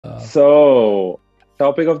So,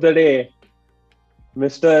 topic of the day,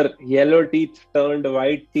 Mr. Yellow Teeth turned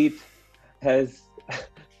white teeth has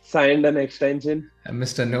signed an extension.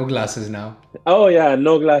 Mr. No Glasses now. Oh yeah,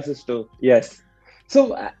 no glasses too. Yes.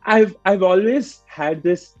 So I've always had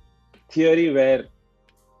this theory where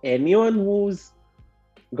anyone who's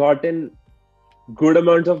gotten good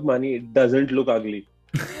amounts of money doesn't look ugly.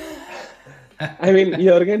 I mean,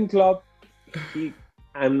 Jurgen Klopp, he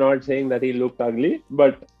I'm not saying that he looked ugly,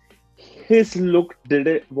 but his look did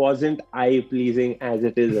it wasn't eye pleasing as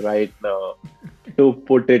it is right now, to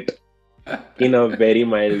put it in a very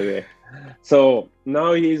mild way. So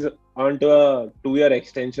now he's onto a 2 year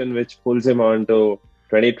extension, which pulls him on to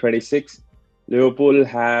 2026. Liverpool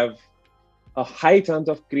have a high chance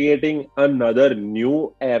of creating another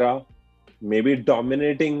new era, maybe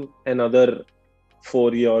dominating another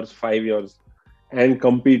 4 years, 5 years, and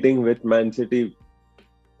competing with Man City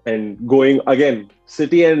and going again.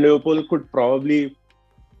 City and Liverpool could probably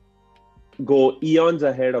go eons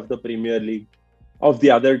ahead of the Premier League, of the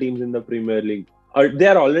other teams in the Premier League. They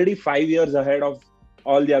are already 5 years ahead of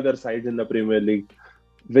all the other sides in the Premier League.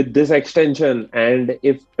 With this extension, and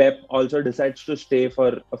if Pep also decides to stay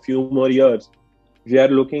for a few more years, we are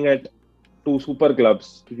looking at two super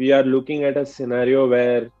clubs. We are looking at a scenario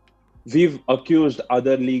where we've accused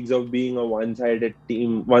other leagues of being a one-sided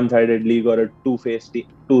team, one-sided league, or a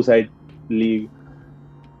two-side league.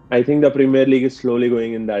 I think the Premier League is slowly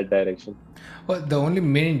going in that direction. Well, the only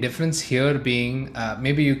main difference here being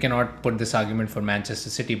maybe you cannot put this argument for Manchester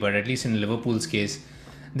City, but at least in Liverpool's case,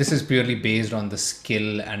 this is purely based on the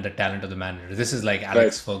skill and the talent of the manager. This is like Right.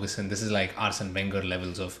 Alex Ferguson. This is like Arsene Wenger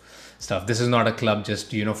levels of stuff. This is not a club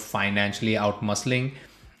just, financially out muscling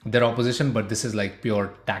their opposition, but this is like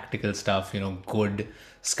pure tactical stuff, good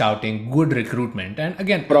scouting, good recruitment. And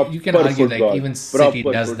again, you can Proper argue like football. even City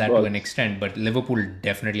Proper does that to football. an extent, but Liverpool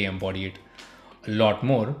definitely embody it a lot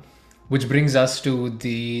more. Which brings us to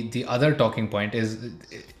the other talking point is,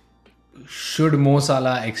 should Mo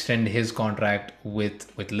Salah extend his contract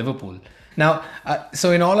with Liverpool? Now,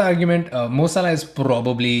 so in all argument, Mo Salah is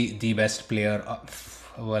probably the best player.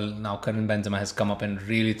 Well, now Karim Benzema has come up and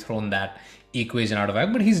really thrown that equation out of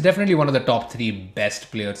whack, but he's definitely one of the top three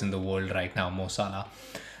best players in the world right now, Mo Salah.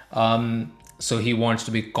 So he wants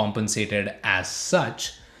to be compensated as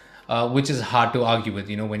such, which is hard to argue with.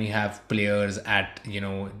 When you have players at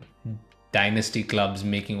dynasty clubs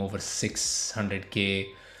making over 600k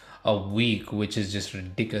a week, which is just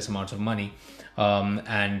ridiculous amounts of money.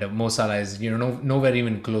 And Mo Salah is nowhere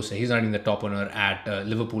even closer. He's not even the top owner at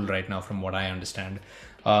Liverpool right now, from what I understand.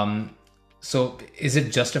 So is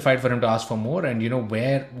it justified for him to ask for more? And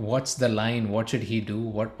what's the line? What should he do?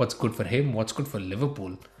 What's good for him? What's good for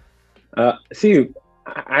Liverpool? See,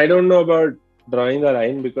 I don't know about drawing the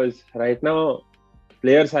line because right now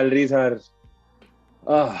player salaries are.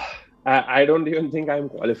 Uh, I don't even think I'm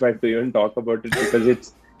qualified to even talk about it because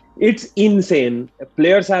it's insane.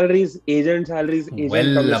 Player salaries, agent Well above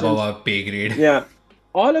commissions. our pay grade. Yeah,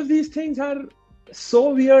 all of these things are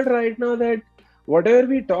so weird right now that whatever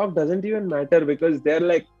we talk doesn't even matter because they're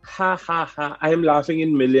like, ha ha ha. I am laughing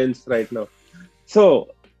in millions right now. So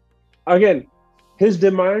again, his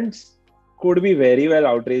demands could be very well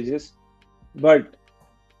outrageous, but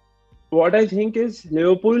what I think is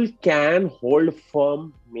Liverpool can hold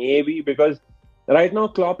firm maybe because right now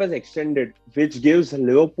Klopp has extended, which gives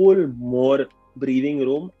Liverpool more breathing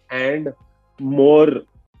room and more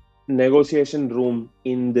negotiation room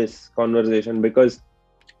in this conversation because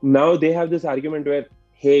now they have this argument where,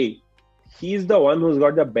 hey, he's the one who's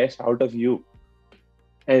got the best out of you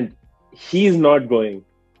and he's not going.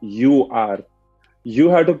 You are. You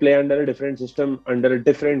have to play under a different system, under a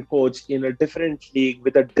different coach, in a different league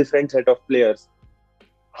with a different set of players.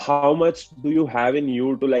 How much do you have in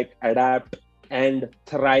you to like adapt and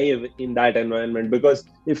thrive in that environment? Because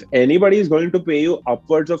if anybody is going to pay you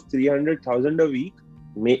upwards of 300,000 a week,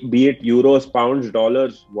 be it euros, pounds,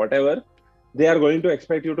 dollars, whatever, they are going to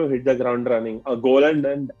expect you to hit the ground running. A goal and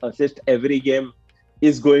an assist every game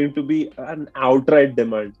is going to be an outright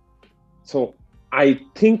demand. So I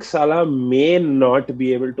think Salah may not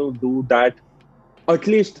be able to do that, at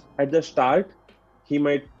least at the start. He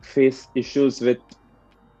might face issues with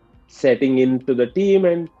setting into the team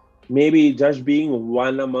and maybe just being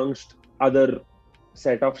one amongst other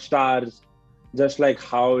set of stars, just like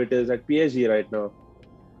how it is at PSG right now.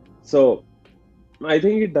 So I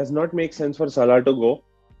think it does not make sense for Salah to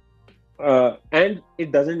go. And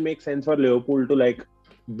it doesn't make sense for Liverpool to like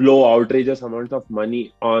blow outrageous amounts of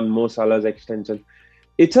money on Mo Salah's extension.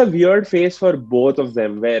 It's a weird phase for both of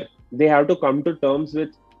them where they have to come to terms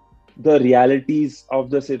with the realities of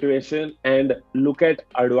the situation and look at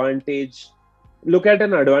an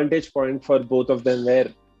advantage point for both of them where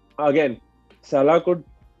again Salah could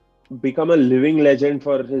become a living legend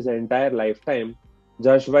for his entire lifetime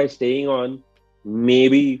just by staying on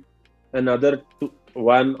maybe another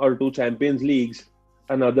one or two Champions Leagues,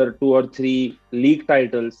 another two or three league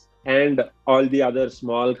titles, and all the other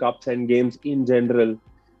small cups and games in general.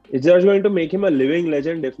 It's just going to make him a living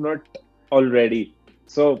legend, if not already.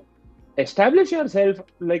 So establish yourself,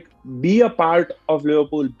 like be a part of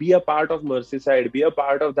Liverpool, be a part of Merseyside, be a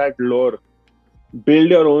part of that lore, build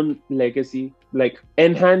your own legacy, like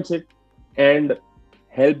enhance it and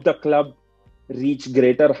help the club reach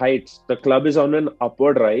greater heights. The club is on an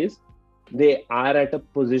upward rise. They are at a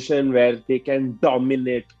position where they can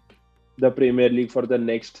dominate the Premier League for the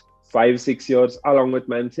next 5-6 years along with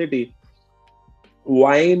Man City.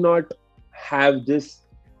 Why not have this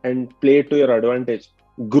and play to your advantage?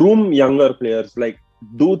 Groom younger players, like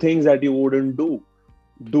do things that you wouldn't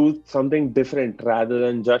do something different rather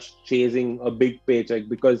than just chasing a big paycheck,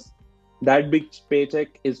 because that big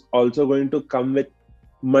paycheck is also going to come with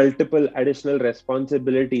multiple additional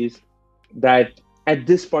responsibilities that at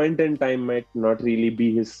this point in time might not really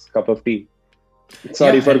be his cup of tea.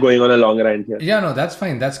 Sorry for going on a long rant here. Yeah, no, that's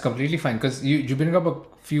fine. That's completely fine, because you bring up a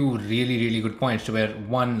few really, really good points to where,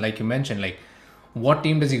 one, like you mentioned, like what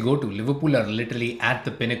team does he go to? Liverpool are literally at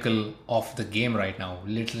the pinnacle of the game right now.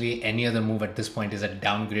 Literally any other move at this point is a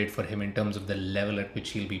downgrade for him in terms of the level at which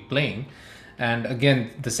he'll be playing. And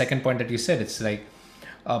again, the second point that you said, it's like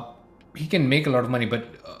he can make a lot of money, but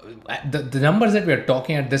the numbers that we're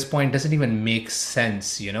talking at this point doesn't even make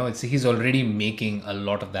sense. He's already making a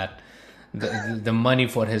lot of that, the money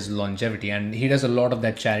for his longevity, and he does a lot of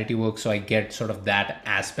that charity work. So I get sort of that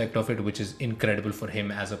aspect of it, which is incredible for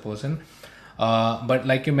him as a person. But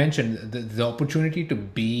like you mentioned, the opportunity to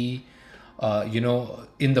be,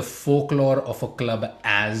 in the folklore of a club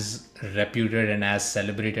as reputed and as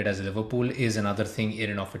celebrated as Liverpool is another thing in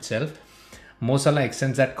and of itself. Mo Salah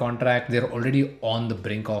extends that contract. They're already on the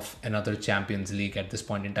brink of another Champions League at this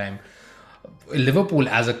point in time. Liverpool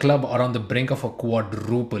as a club are on the brink of a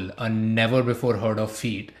quadruple, a never before heard of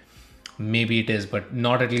feat. Maybe it is, but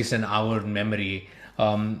not at least in our memory.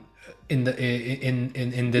 In this year,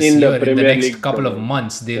 in the next League couple of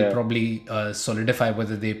months, they'll probably solidify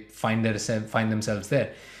whether they find themselves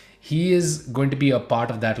there. He is going to be a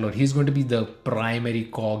part of that lore. He's going to be the primary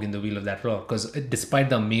cog in the wheel of that lore, because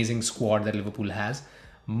despite the amazing squad that Liverpool has,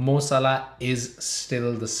 Mo Salah is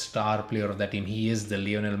still the star player of that team. He is the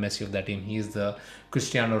Lionel Messi of that team. He is the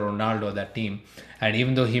Cristiano Ronaldo of that team. And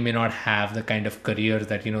even though he may not have the kind of career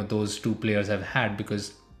that those two players have had,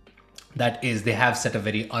 because they have set a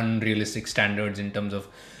very unrealistic standards in terms of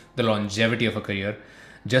the longevity of a career.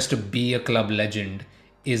 Just to be a club legend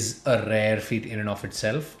is a rare feat in and of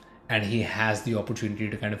itself, and he has the opportunity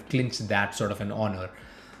to kind of clinch that sort of an honor.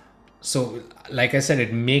 So, like I said,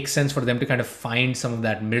 it makes sense for them to kind of find some of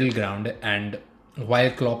that middle ground, and while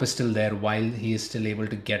Klopp is still there, while he is still able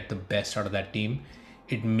to get the best out of that team,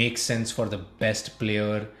 it makes sense for the best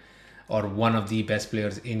player or one of the best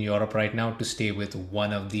players in Europe right now to stay with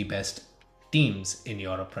one of the best teams in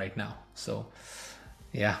Europe right now. So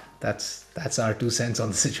yeah, that's our 2 cents on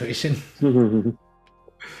the situation.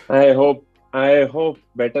 I hope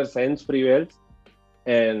better sense prevails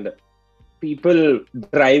and people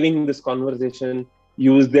driving this conversation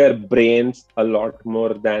use their brains a lot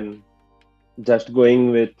more than just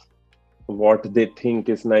going with what they think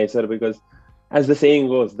is nicer, because as the saying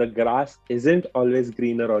goes, the grass isn't always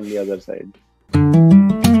greener on the other side.